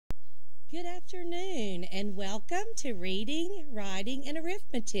Good afternoon and welcome to Reading, Writing, and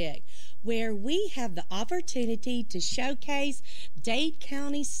Arithmetic, where we have the opportunity to showcase Dade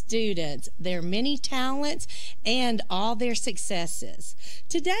County students, their many talents, and all their successes.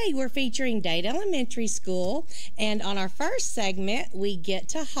 Today we're featuring Dade Elementary School, and on our first segment we get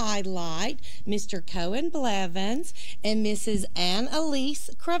to highlight Mr. Cohen Blevins and Mrs. Ann-Elise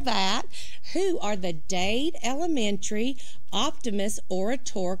Cravat, who are the Dade Elementary Optimus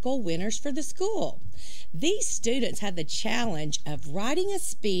Oratorical winners for the school. These students had the challenge of writing a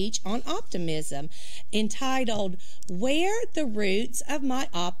speech on optimism entitled "Where the Roots of My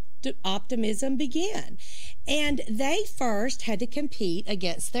Optimism Begin." And they first had to compete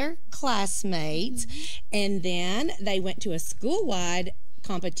against their classmates, and then they went to a school-wide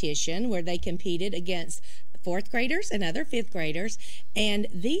competition where they competed against fourth graders and other fifth graders, and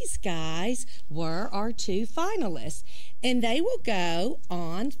these guys were our two finalists. And they will go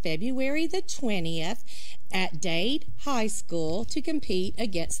on February the 20th at Dade High School to compete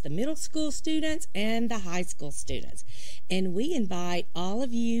against the middle school students and the high school students. And we invite all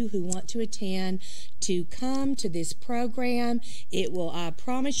of you who want to attend to come to this program. It will, I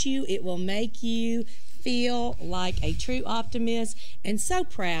promise you, it will make you feel like a true optimist and so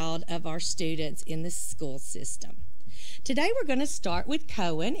proud of our students in the school system. Today we're going to start with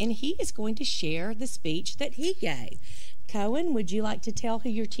Cohen, and he is going to share the speech that he gave. Cohen, would you like to tell who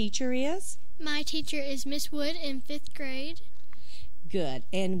your teacher is? My teacher is Miss Wood in 5th grade. Good.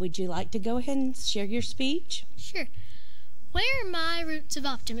 And would you like to go ahead and share your speech? Sure. Where are my roots of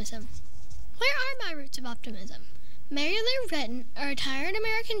optimism? Where are my roots of optimism? Mary Lou Retton, a retired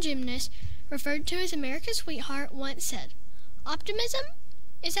American gymnast referred to as America's sweetheart, once said, "Optimism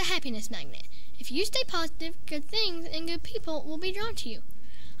is a happiness magnet. If you stay positive, good things and good people will be drawn to you."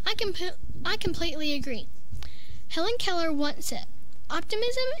 I completely agree. Helen Keller once said,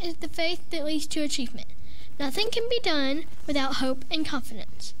 "Optimism is the faith that leads to achievement. Nothing can be done without hope and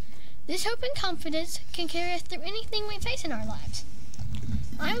confidence. This hope and confidence can carry us through anything we face in our lives."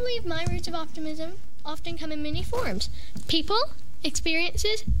 I believe my roots of optimism often come in many forms: people,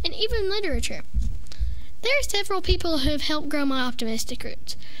 experiences, and even literature. There are several people who have helped grow my optimistic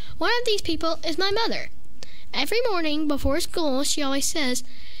roots. One of these people is my mother. Every morning before school, she always says,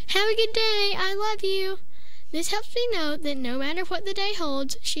 "Have a good day, I love you." This helps me know that no matter what the day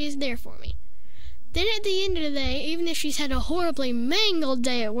holds, she is there for me. Then at the end of the day, even if she's had a horribly mangled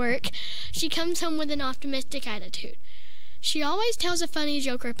day at work, she comes home with an optimistic attitude. She always tells a funny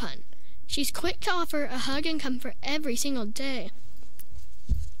joke or pun. She's quick to offer a hug and comfort every single day.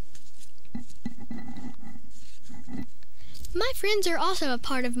 My friends are also a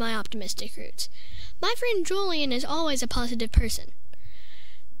part of my optimistic roots. My friend Julian is always a positive person.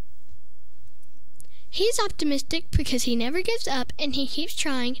 He's optimistic because he never gives up and he keeps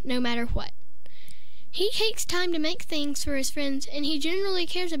trying no matter what. He takes time to make things for his friends, and he generally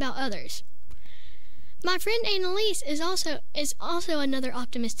cares about others. My friend Annalise is also another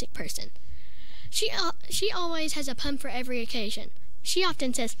optimistic person. She always has a pun for every occasion. She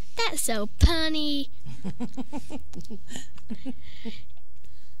often says, "That's so punny."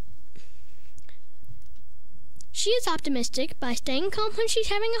 She is optimistic by staying calm when she's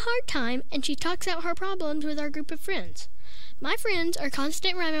having a hard time, and she talks out her problems with our group of friends. My friends are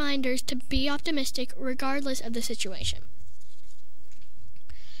constant reminders to be optimistic regardless of the situation.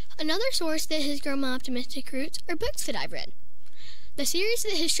 Another source that has grown my optimistic roots are books that I've read. The series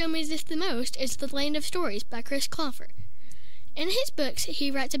that has shown me this the most is The Land of Stories by Chris Colfer. In his books, he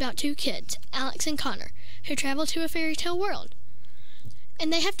writes about two kids, Alex and Connor, who travel to a fairy tale world.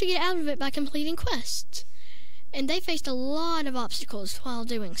 And they have to get out of it by completing quests. And they faced a lot of obstacles while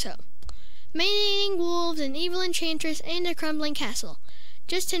doing so. Man-eating wolves, an evil enchantress, and a crumbling castle,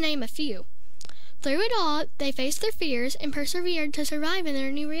 just to name a few. Through it all, they faced their fears and persevered to survive in their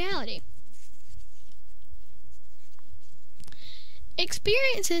new reality.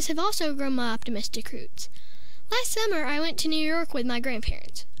 Experiences have also grown my optimistic roots. Last summer, I went to New York with my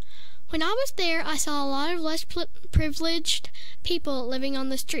grandparents. When I was there, I saw a lot of less privileged people living on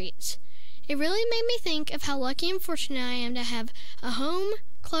the streets. It really made me think of how lucky and fortunate I am to have a home,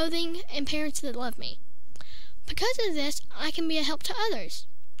 clothing, and parents that love me. Because of this, I can be a help to others.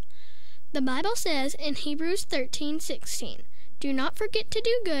 The Bible says in Hebrews 13:16, "Do not forget to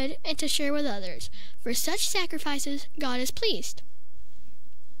do good and to share with others. For such sacrifices God is pleased."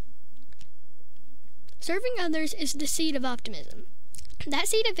 Serving others is the seed of optimism. That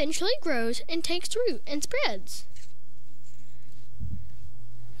seed eventually grows and takes root and spreads.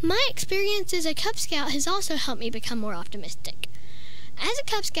 My experience as a Cub Scout has also helped me become more optimistic. As a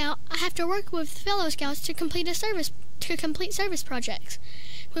Cub Scout, I have to work with fellow Scouts to complete service projects.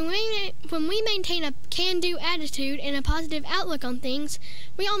 When we maintain a can-do attitude and a positive outlook on things,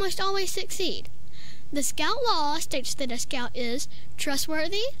 we almost always succeed. The Scout Law states that a Scout is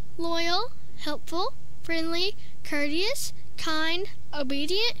trustworthy, loyal, helpful, friendly, courteous, kind,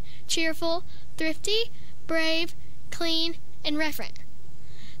 obedient, cheerful, thrifty, brave, clean, and reverent.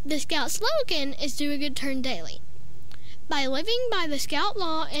 The Scout slogan is do a good turn daily. By living by the Scout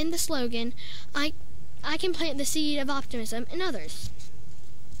Law and the slogan, I can plant the seed of optimism in others.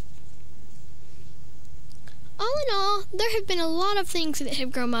 All in all, there have been a lot of things that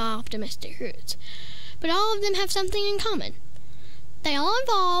have grown my optimistic roots, but all of them have something in common. They all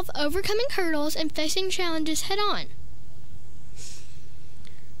involve overcoming hurdles and facing challenges head-on.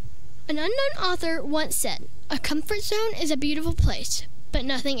 An unknown author once said, "A comfort zone is a beautiful place, but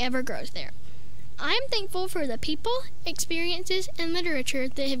nothing ever grows there." I am thankful for the people, experiences, and literature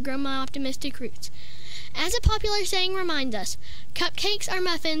that have grown my optimistic roots. As a popular saying reminds us, cupcakes are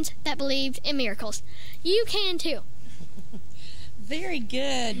muffins that believe in miracles. You can too. Very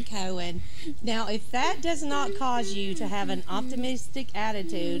good, Cohen. Now, if that does not cause you to have an optimistic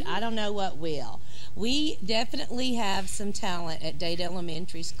attitude, I don't know what will. We definitely have some talent at Dade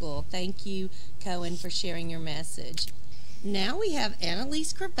Elementary School. Thank you, Cohen, for sharing your message. Now we have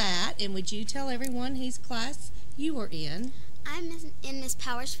Annalise Cravat, and would you tell everyone whose class you are in? I'm in Miss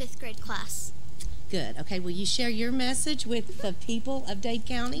Power's 5th grade class. Good. Okay, will you share your message with the people of Dade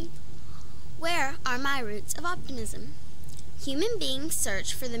County? Where are my roots of optimism? Human beings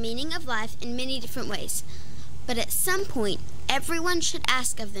search for the meaning of life in many different ways, but at some point, everyone should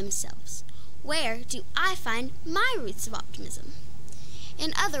ask of themselves, where do I find my roots of optimism?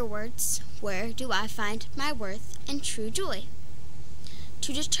 In other words, where do I find my worth and true joy?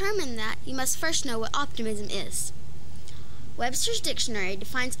 To determine that, you must first know what optimism is. Webster's dictionary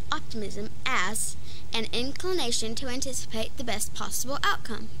defines optimism as an inclination to anticipate the best possible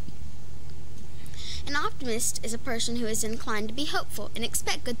outcome. An optimist is a person who is inclined to be hopeful and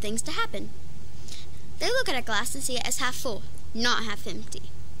expect good things to happen. They look at a glass and see it as half full, not half empty.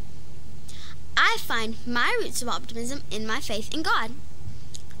 I find my roots of optimism in my faith in God.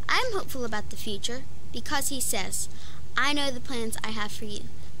 I am hopeful about the future because He says, "I know the plans I have for you,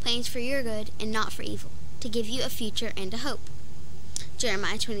 plans for your good and not for evil, to give you a future and a hope."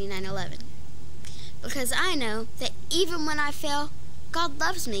 Jeremiah 29:11. Because I know that even when I fail, God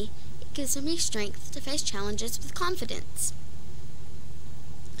loves me. It gives me strength to face challenges with confidence.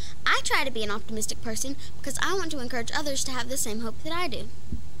 I try to be an optimistic person because I want to encourage others to have the same hope that I do.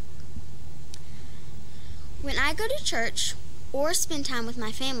 When I go to church, or spend time with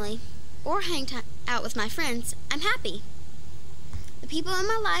my family, or hang out with my friends, I'm happy. The people in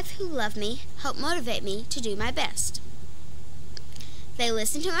my life who love me help motivate me to do my best. They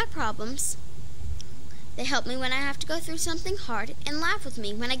listen to my problems. They help me when I have to go through something hard and laugh with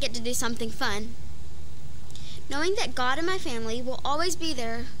me when I get to do something fun. Knowing that God and my family will always be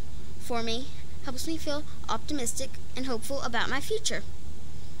there for me helps me feel optimistic and hopeful about my future.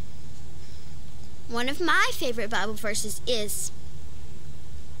 One of my favorite Bible verses is,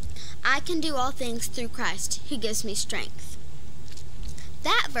 "I can do all things through Christ who gives me strength."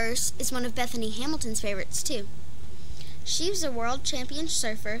 That verse is one of Bethany Hamilton's favorites too. She was a world champion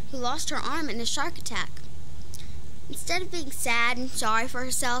surfer who lost her arm in a shark attack. Instead of being sad and sorry for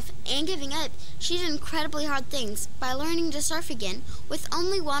herself and giving up, she did incredibly hard things by learning to surf again with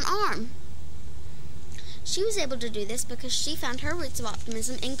only one arm. She was able to do this because she found her roots of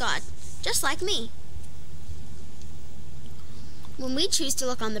optimism in God, just like me. When we choose to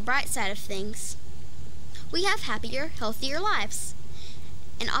look on the bright side of things, we have happier, healthier lives.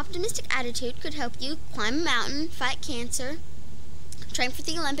 An optimistic attitude could help you climb a mountain, fight cancer, train for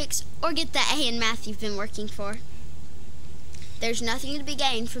the Olympics, or get the A in math you've been working for. There's nothing to be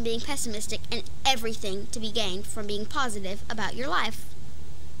gained from being pessimistic and everything to be gained from being positive about your life.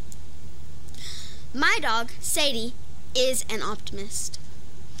 My dog, Sadie, is an optimist.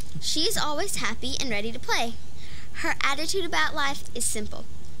 She is always happy and ready to play. Her attitude about life is simple.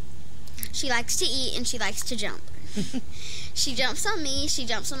 She likes to eat and she likes to jump. She jumps on me, she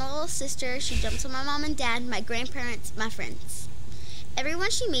jumps on my little sister, she jumps on my mom and dad, my grandparents, my friends.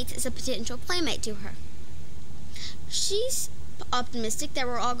 Everyone she meets is a potential playmate to her. She's optimistic that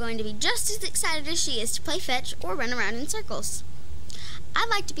we're all going to be just as excited as she is to play fetch or run around in circles. I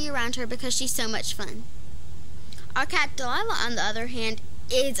like to be around her because she's so much fun. Our cat Delilah, on the other hand,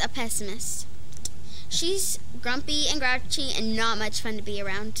 is a pessimist. She's grumpy and grouchy and not much fun to be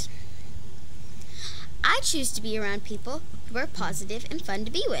around. I choose to be around people who are positive and fun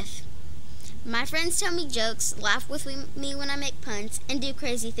to be with. My friends tell me jokes, laugh with me when I make puns, and do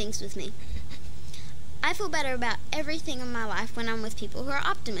crazy things with me. I feel better about everything in my life when I'm with people who are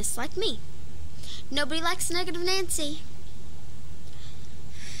optimists like me. Nobody likes negative Nancy.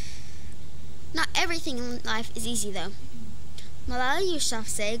 Not everything in life is easy, though. Malala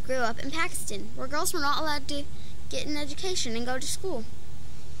Yousafzai grew up in Pakistan, where girls were not allowed to get an education and go to school.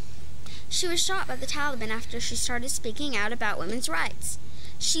 She was shot by the Taliban after she started speaking out about women's rights.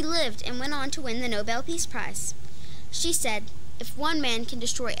 She lived and went on to win the Nobel Peace Prize. She said, "If one man can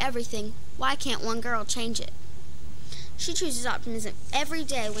destroy everything, why can't one girl change it?" She chooses optimism every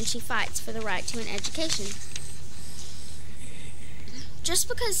day when she fights for the right to an education. Just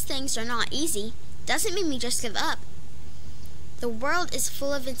because things are not easy doesn't mean we just give up. The world is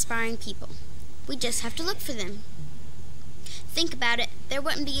full of inspiring people. We just have to look for them. Think about it. There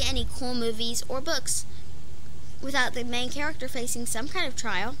wouldn't be any cool movies or books without the main character facing some kind of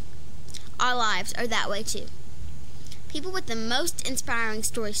trial. Our lives are that way too. People with the most inspiring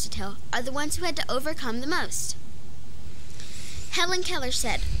stories to tell are the ones who had to overcome the most. Helen Keller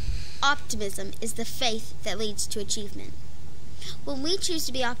said, "Optimism is the faith that leads to achievement." When we choose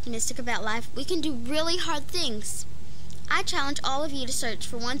to be optimistic about life, we can do really hard things. I challenge all of you to search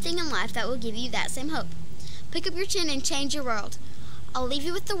for one thing in life that will give you that same hope. Pick up your chin and change your world. I'll leave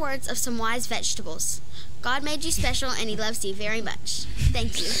you with the words of some wise vegetables. God made you special and He loves you very much.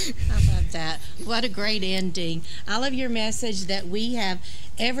 Thank you. I love that. What a great ending. I love your message that we have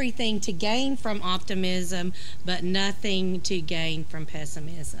everything to gain from optimism, but nothing to gain from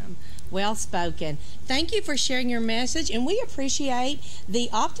pessimism. Well spoken. Thank you for sharing your message, and we appreciate the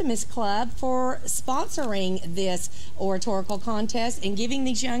Optimist Club for sponsoring this oratorical contest and giving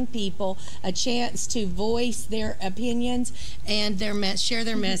these young people a chance to voice their opinions and share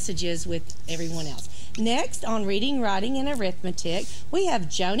their messages with everyone else. Next on Reading, Writing, and Arithmetic, we have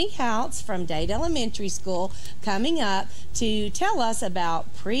Joni Houts from Dade Elementary School coming up to tell us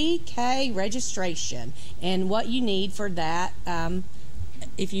about pre-K registration and what you need for that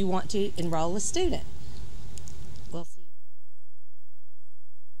if you want to enroll a student. We'll see.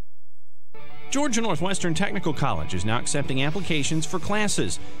 Georgia Northwestern Technical College is now accepting applications for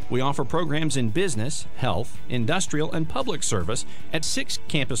classes. We offer programs in business, health, industrial, and public service at 6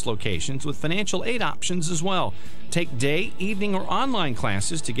 campus locations with financial aid options as well. Take day, evening, or online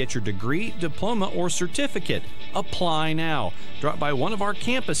classes to get your degree, diploma, or certificate. Apply now. Drop by one of our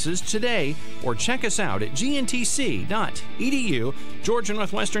campuses today or check us out at gntc.edu. Georgia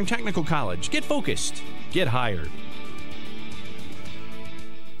Northwestern Technical College. Get focused. Get hired.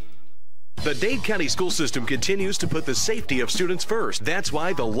 The Dade County school system continues to put the safety of students first. That's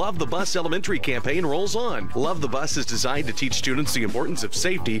why the Love the Bus Elementary campaign rolls on. Love the Bus is designed to teach students the importance of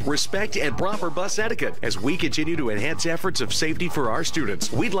safety, respect, and proper bus etiquette. As we continue to enhance efforts of safety for our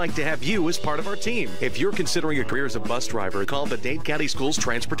students, we'd like to have you as part of our team. If you're considering a career as a bus driver, call the Dade County Schools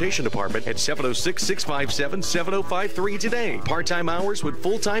Transportation Department at 706-657-7053 today. Part-time hours with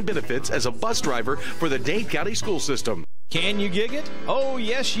full-time benefits as a bus driver for the Dade County school system. Can you gig it? Oh,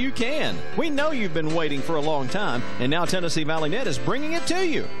 yes, you can. We know you've been waiting for a long time, and now Tennessee Valley Net is bringing it to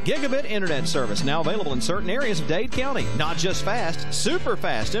you. Gigabit internet service now available in certain areas of Dade County. Not just fast, super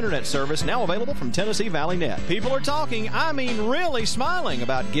fast internet service now available from Tennessee Valley Net. People are talking, I mean really smiling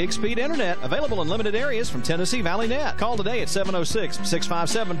about gig speed internet available in limited areas from Tennessee Valley Net. Call today at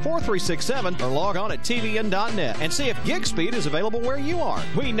 706-657-4367 or log on at tvn.net and see if gig speed is available where you are.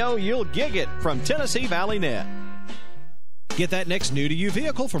 We know you'll gig it from Tennessee Valley Net. Get that next new-to-you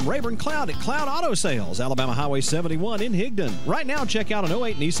vehicle from Rayburn Cloud at Cloud Auto Sales, Alabama Highway 71 in Higdon. Right now, check out an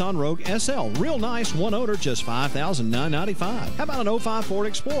 08 Nissan Rogue SL. Real nice, one owner, just $5,995. How about an 05 Ford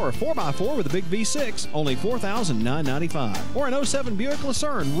Explorer 4x4 with a big V6, only $4,995. Or an 07 Buick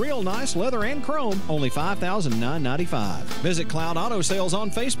Lucerne, real nice, leather and chrome, only $5,995. Visit Cloud Auto Sales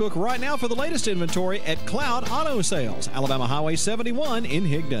on Facebook right now for the latest inventory at Cloud Auto Sales, Alabama Highway 71 in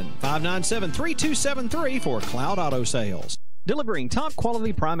Higdon. 597-3273 for Cloud Auto Sales. Delivering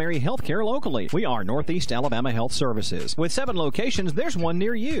top-quality primary health care locally. We are Northeast Alabama Health Services. With 7 locations, there's one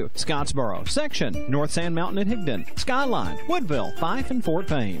near you. Scottsboro, Section, North Sand Mountain and Higdon, Skyline, Woodville, Fife, and Fort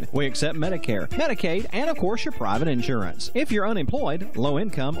Payne. We accept Medicare, Medicaid, and of course your private insurance. If you're unemployed, low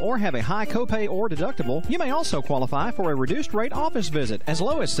income, or have a high copay or deductible, you may also qualify for a reduced rate office visit as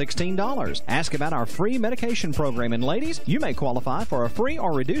low as $16. Ask about our free medication program, and ladies, you may qualify for a free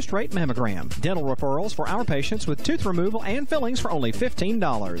or reduced rate mammogram. Dental referrals for our patients with tooth removal and fillings for only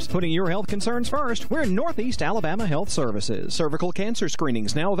 $15. Putting your health concerns first, we're Northeast Alabama Health Services. Cervical cancer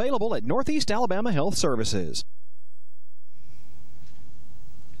screenings now available at Northeast Alabama Health Services.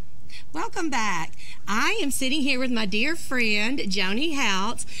 Welcome back. I am sitting here with my dear friend, Joni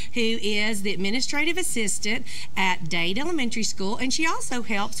Houts, who is the administrative assistant at Dade Elementary School, and she also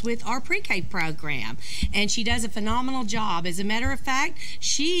helps with our pre-K program. And she does a phenomenal job. As a matter of fact,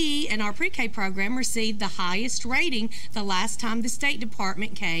 she and our pre-K program received the highest rating the last time the State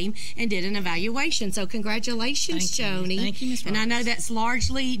Department came and did an evaluation. So congratulations, Joni. Thank you, Ms. And I know that's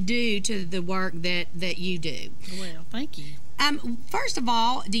largely due to the work that you do. Well, thank you. First of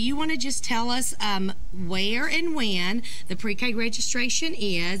all, do you want to just tell us where and when the pre-K registration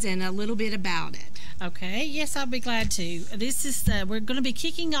is and a little bit about it? Okay, yes, I'll be glad to. This is we're going to be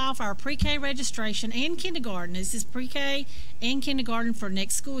kicking off our pre-K registration and kindergarten. This is pre-K and kindergarten for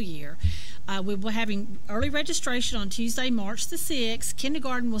next school year. We will be having early registration on Tuesday, March the 6th.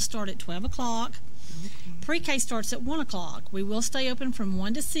 Kindergarten will start at 12 o'clock. Pre-K starts at 1 o'clock. We will stay open from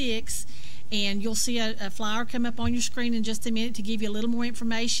 1 to 6. And you'll see a flyer come up on your screen in just a minute to give you a little more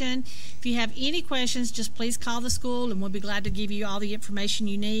information. If you have any questions, just please call the school and we'll be glad to give you all the information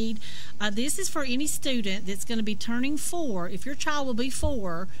you need. This is for any student that's going to be turning 4. If your child will be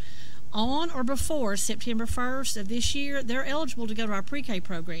 4 on or before September 1st of this year, they're eligible to go to our pre-K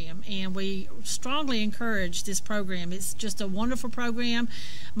program. And we strongly encourage this program. It's just a wonderful program.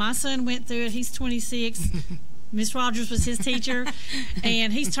 My son went through it. He's 26. Miss Rogers was his teacher,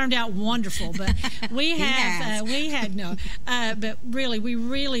 and he's turned out wonderful. But we but really, we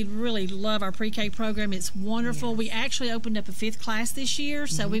really love our pre-K program. It's wonderful. Yes. We actually opened up a 5th class this year,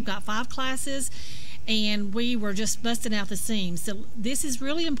 so we've got 5 classes, and we were just busting out the seams. So this is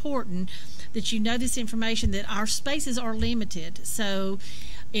really important that you know this information, that our spaces are limited. So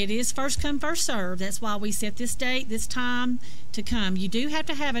it is first come, first serve. That's why we set this date, this time to come. You do have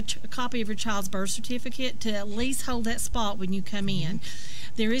to have a copy of your child's birth certificate to at least hold that spot when you come in.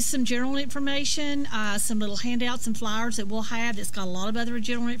 There is some general information, some little handouts and flyers that we'll have that's got a lot of other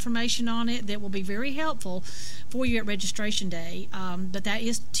general information on it that will be very helpful for you at registration day. But that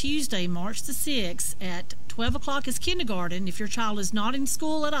is Tuesday, March the 6th at 12 o'clock is kindergarten. If your child is not in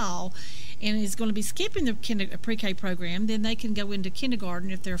school at all and is going to be skipping the pre-K program, then they can go into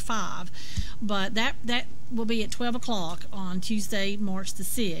kindergarten if they're 5. But that will be at 12 o'clock on Tuesday, March the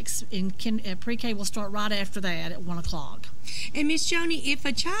 6th. And pre-K will start right after that at 1 o'clock. And Miss Joni, if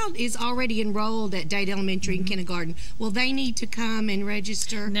a child is already enrolled at Dade Elementary and kindergarten, will they need to come and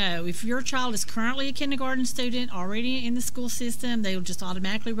register? No. If your child is currently a kindergarten student already in the school system, they will just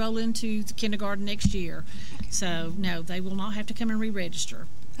automatically roll into the kindergarten next year. So, no, they will not have to come and re-register.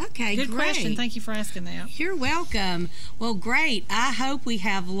 Okay, Good great. question. Thank you for asking that. You're welcome. Well, great. I hope we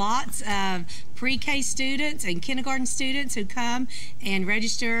have lots of pre-K students and kindergarten students who come and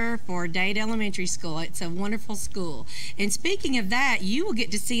register for Dade Elementary School. It's a wonderful school. And speaking of that, you will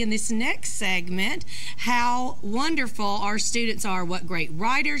get to see in this next segment how wonderful our students are, what great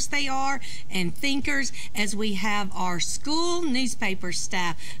writers they are and thinkers, as we have our school newspaper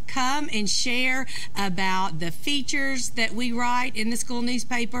staff come and share about the features that we write in the school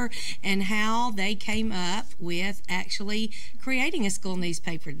newspaper and how they came up with actually creating a school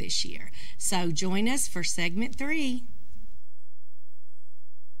newspaper this year. So join us for segment 3.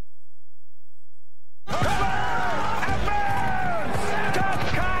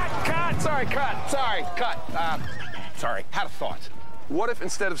 Sorry, had a thought. What if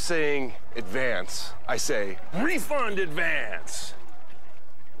instead of saying advance, I say refund advance?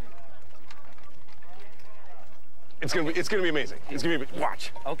 It's gonna be amazing. It's gonna be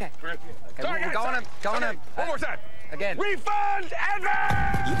watch. Okay. Sorry, we're going to one more time. Again. Refund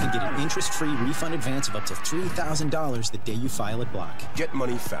advance! You can get an interest-free refund advance of up to $3,000 the day you file at Block. Get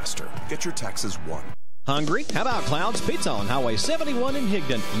money faster. Get your taxes won. Hungry? How about Cloud's Pizza on Highway 71 in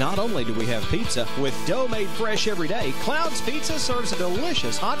Higdon? Not only do we have pizza with dough made fresh every day, Cloud's Pizza serves a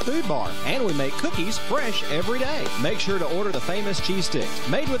delicious hot food bar, and we make cookies fresh every day. Make sure to order the famous cheese sticks,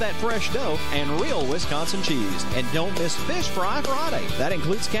 made with that fresh dough and real Wisconsin cheese. And don't miss Fish Fry Friday. That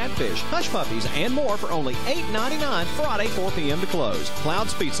includes catfish, hush puppies, and more for only $8.99 Friday, 4 p.m. to close.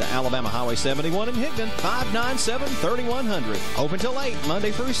 Cloud's Pizza, Alabama Highway 71 in Higdon, 597-3100. Open till 8,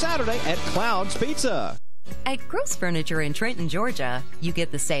 Monday through Saturday at Cloud's Pizza. At Gross Furniture in Trenton, Georgia, you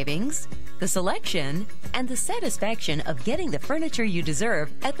get the savings, the selection, and the satisfaction of getting the furniture you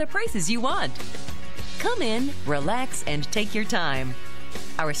deserve at the prices you want. Come in, relax, and take your time.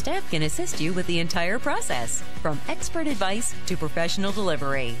 Our staff can assist you with the entire process, from expert advice to professional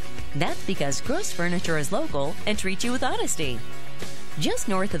delivery. That's because Gross Furniture is local and treats you with honesty. Just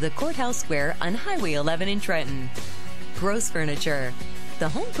north of the Courthouse Square on Highway 11 in Trenton. Gross Furniture, the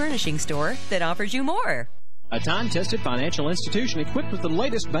home furnishing store that offers you more. A time-tested financial institution equipped with the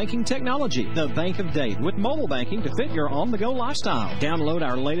latest banking technology. The Bank of Dade, with mobile banking to fit your on-the-go lifestyle. Download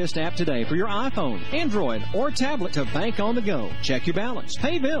our latest app today for your iPhone, Android, or tablet to bank on the go. Check your balance,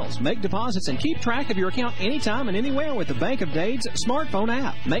 pay bills, make deposits, and keep track of your account anytime and anywhere with the Bank of Dade's smartphone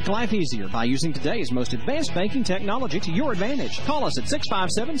app. Make life easier by using today's most advanced banking technology to your advantage. Call us at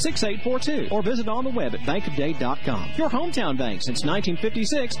 657-6842 or visit on the web at bankofdade.com. Your hometown bank since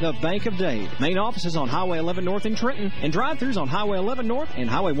 1956, the Bank of Dade. Main office is on Highway 11 North in Trenton, and drive-thrus on Highway 11 North and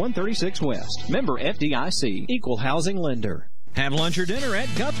Highway 136 West. Member FDIC, Equal Housing Lender. Have lunch or dinner at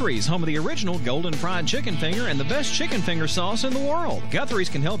Guthrie's, home of the original Golden Fried Chicken Finger and the best chicken finger sauce in the world. Guthrie's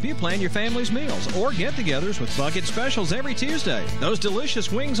can help you plan your family's meals or get-togethers with bucket specials every Tuesday, those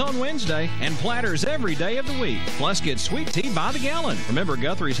delicious wings on Wednesday, and platters every day of the week. Plus, get sweet tea by the gallon. Remember,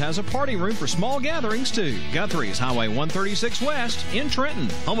 Guthrie's has a party room for small gatherings, too. Guthrie's, Highway 136 West in Trenton,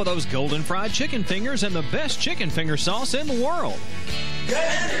 home of those Golden Fried Chicken Fingers and the best chicken finger sauce in the world.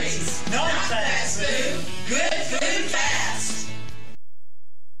 Guthrie's, not fast food, good food fast.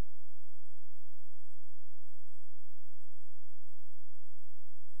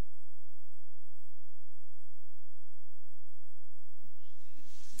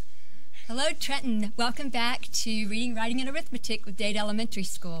 Hello, Trenton. Welcome back to Reading, Writing, and Arithmetic with Dade Elementary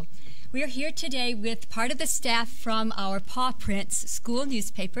School. We are here today with part of the staff from our Paw Prints school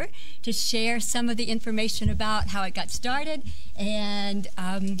newspaper to share some of the information about how it got started and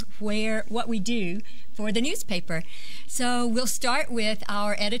what we do for the newspaper. So we'll start with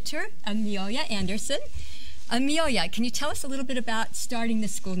our editor, Amelia Anderson. Amelia, can you tell us a little bit about starting the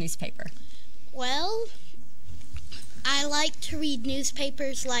school newspaper? Well, I like to read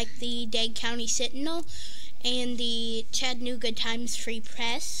newspapers like the Dade County Sentinel and the Chattanooga Times Free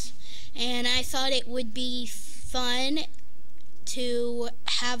Press, and I thought it would be fun to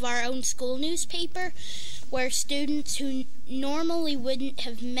have our own school newspaper where students who normally wouldn't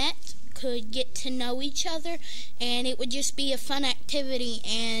have met could get to know each other, and it would just be a fun activity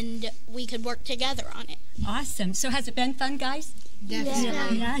and we could work together on it. Awesome. So has it been fun, guys?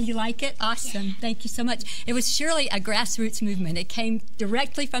 Definitely. Yeah, you like it? Awesome. Yeah. Thank you so much. It was surely a grassroots movement. It came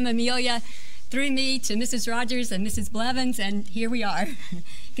directly from Amelia through me to Mrs. Rogers and Mrs. Blevins, and here we are.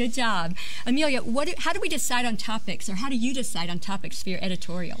 Good job. Amelia, how do we decide on topics, or how do you decide on topics for your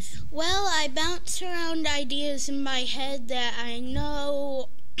editorials? Well, I bounce around ideas in my head that I know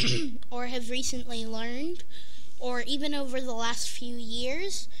or have recently learned, or even over the last few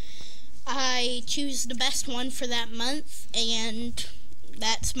years. I choose the best one for that month, and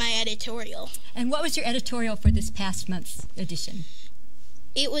that's my editorial. And what was your editorial for this past month's edition?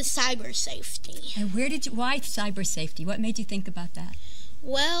 It was cyber safety. And why cyber safety? What made you think about that?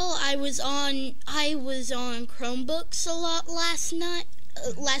 Well, I was on Chromebooks a lot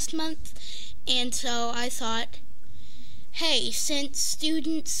last month, and so I thought, hey, since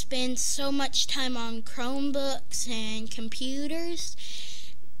students spend so much time on Chromebooks and computers,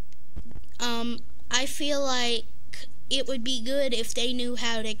 I feel like it would be good if they knew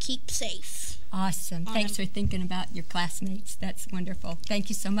how to keep safe. Awesome. Thanks for thinking about your classmates. That's wonderful. Thank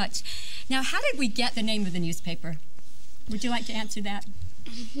you so much. Now, how did we get the name of the newspaper? Would you like to answer that?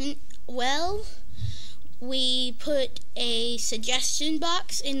 Well, we put a suggestion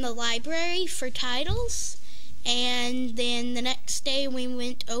box in the library for titles, and then the next day we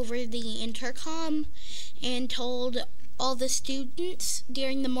went over the intercom and told all the students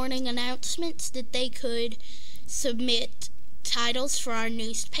during the morning announcements that they could submit titles for our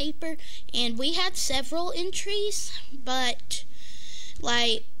newspaper, and we had several entries, but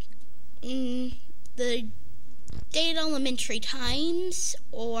like the Dade Elementary Times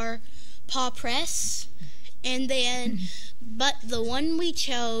or Paw Press, and then but the one we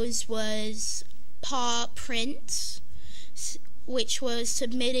chose was Paw Prints, which was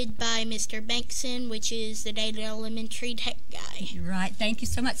submitted by Mr. Bankson, which is the Dade Elementary tech guy. Right. Thank you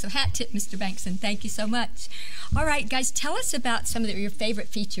so much. So hat tip, Mr. Bankson. Thank you so much. All right, guys, tell us about some of your favorite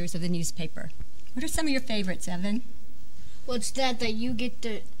features of the newspaper. What are some of your favorites, Evan? Well, it's that you get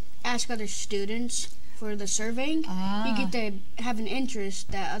to ask other students for the surveying. You get to have an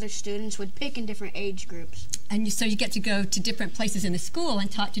interest that other students would pick in different age groups. And so you get to go to different places in the school and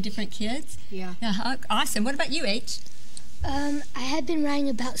talk to different kids? Yeah. Awesome. What about you, H? I had been writing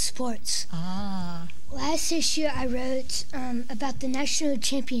about sports. Last issue I wrote about the national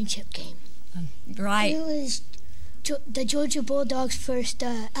championship game. Right. It was the Georgia Bulldogs versus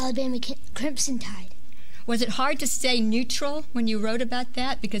Alabama Crimson Tide. Was it hard to stay neutral when you wrote about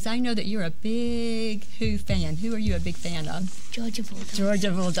that? Because I know that you're a big Who fan. Who are you a big fan of? Georgia Bulldogs.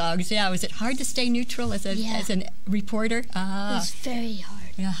 Georgia Bulldogs, yeah. Was it hard to stay neutral as a reporter? It was very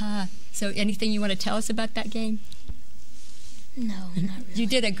hard. So anything you want to tell us about that game? No, not really. You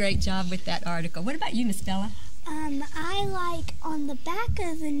did a great job with that article. What about you, Miss Bella? I like on the back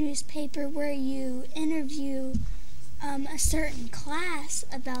of the newspaper where you interview a certain class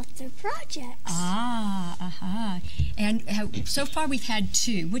about their projects. And so far we've had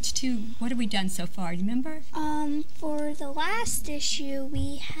 2. Which 2? What have we done so far? Do you remember? For the last issue,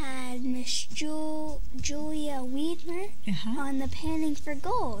 we had Miss Julia Wiedmer on the panning for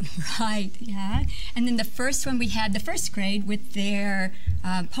gold. Right, yeah. And then the first one we had the first grade with their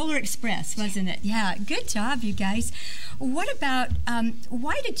Polar Express, wasn't it? Yeah, good job, you guys. What about,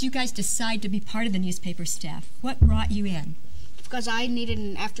 why did you guys decide to be part of the newspaper staff? What brought you in? Because I needed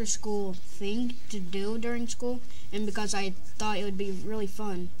an after-school thing to do during school, and because I thought it would be really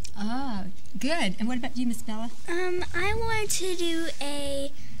fun. Ah, good. And what about you, Miss Bella? I wanted to do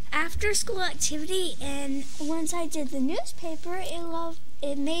a after-school activity, and once I did the newspaper,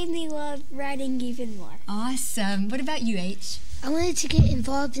 it made me love writing even more. Awesome. What about you, H? I wanted to get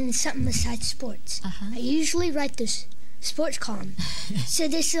involved in something besides sports. I usually write this sports column, so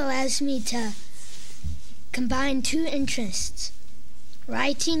this allows me to combine 2 interests,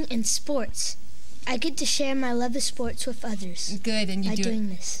 writing and sports. I get to share my love of sports with others. Good, and you by doing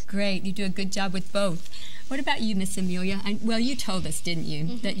this. Great, you do a good job with both. What about you, Miss Amelia? Well, you told us, didn't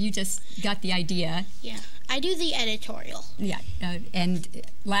you, that you just got the idea? Yeah, I do the editorial. Yeah, and this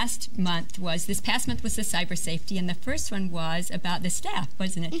past month was the cyber safety, and the first one was about the staff,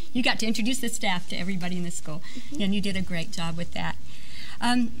 wasn't it? You got to introduce the staff to everybody in the school, and you did a great job with that.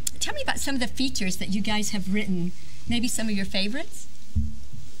 Tell me about some of the features that you guys have written, maybe some of your favorites?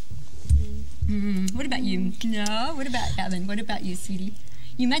 What about you? No? What about Evan? What about you, sweetie?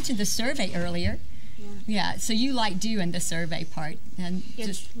 You mentioned the survey earlier. Yeah, so you like doing the survey part. And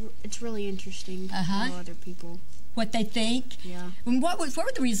it's really interesting to know other people. What they think? Yeah. And what were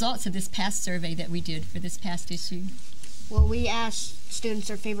the results of this past survey that we did for this past issue? Well, we asked students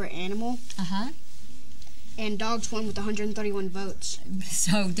their favorite animal. And dogs won with 131 votes.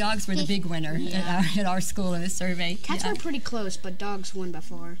 So dogs were the big winner at our school in the survey. Cats were pretty close, but dogs won by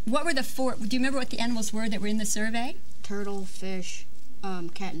far. What were the 4? Do you remember what the animals were that were in the survey? Turtle, fish,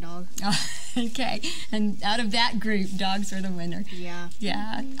 cat and dog. Okay. And out of that group, dogs were the winner. Yeah.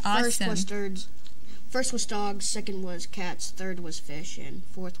 Yeah. Awesome. First was dogs, second was cats, third was fish, and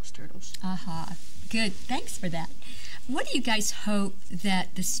fourth was turtles. Good. Thanks for that. What do you guys hope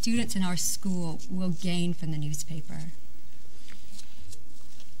that the students in our school will gain from the newspaper?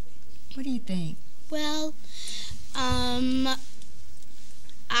 What do you think? Well,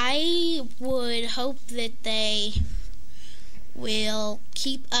 I would hope that they will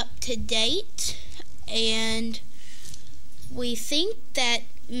keep up to date, and we think that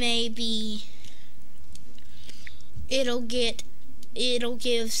maybe it'll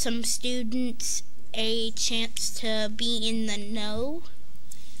give some students a chance to be in the know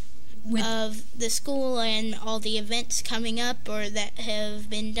of the school and all the events coming up or that have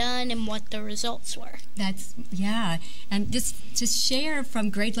been done and what the results were. And just share from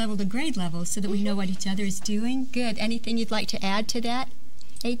grade level to grade level so that we know what each other is doing. Good. Anything you'd like to add to that?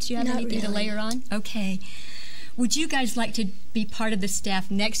 H, do you have anything to layer on? Okay. Would you guys like to be part of the staff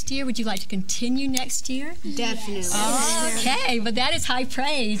next year? Would you like to continue next year? Definitely. Okay, but that is high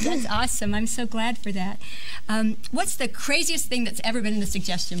praise. That's awesome. I'm so glad for that. What's the craziest thing that's ever been in the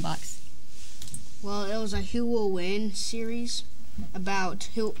suggestion box? Well, it was a Who Will Win series about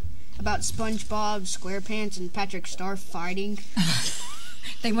SpongeBob, SquarePants, and Patrick Star fighting.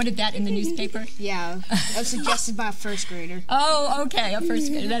 They wanted that in the newspaper? Yeah. It was suggested by a first grader. Oh, okay, a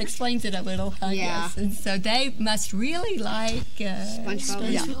first grader. That explains it a little. Yes. And so they must really like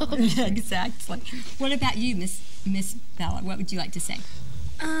SpongeBob. Yeah, exactly. What about you, Miss Bella? What would you like to say?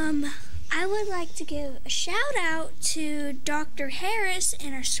 I would like to give a shout out to Dr. Harris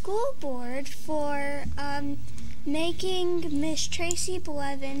and our school board for making Miss Tracy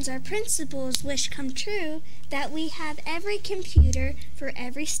Blevins, our principal's wish come true, that we have every computer for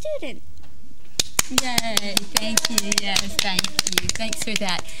every student. Yay, thank you. Yes, thank you. Thanks for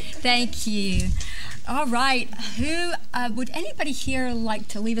that. Thank you. All right. Who would anybody here like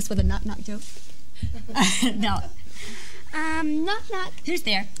to leave us with a knock-knock joke? No. Knock-knock. Who's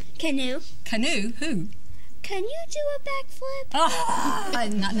there? Canoe. Canoe? Who? Can you do a backflip? Oh,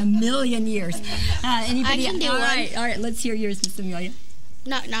 not in a million years. Anybody? I can do all one. Right, all right. Let's hear yours, Miss Amelia.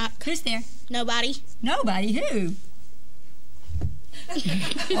 Knock, knock. Who's there? Nobody. Nobody? Who?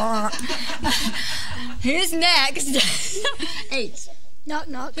 Who's next? H. Knock,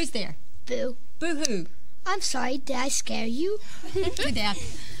 knock. Who's there? Boo. Boo hoo. I'm sorry, did I scare you? Who's that?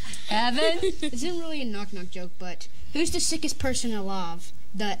 Evan? This isn't really a knock-knock joke, but who's the sickest person alive?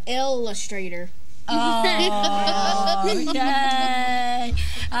 The illustrator. Oh, yay.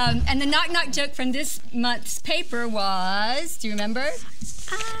 And the knock-knock joke from this month's paper was, do you remember?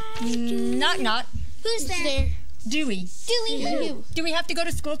 Knock-knock. Who's there? Dewey. Dewey who? Do we have to go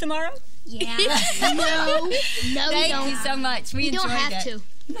to school tomorrow? Yeah. No, Thank you so much. We enjoyed don't have it. to.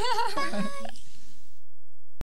 Bye.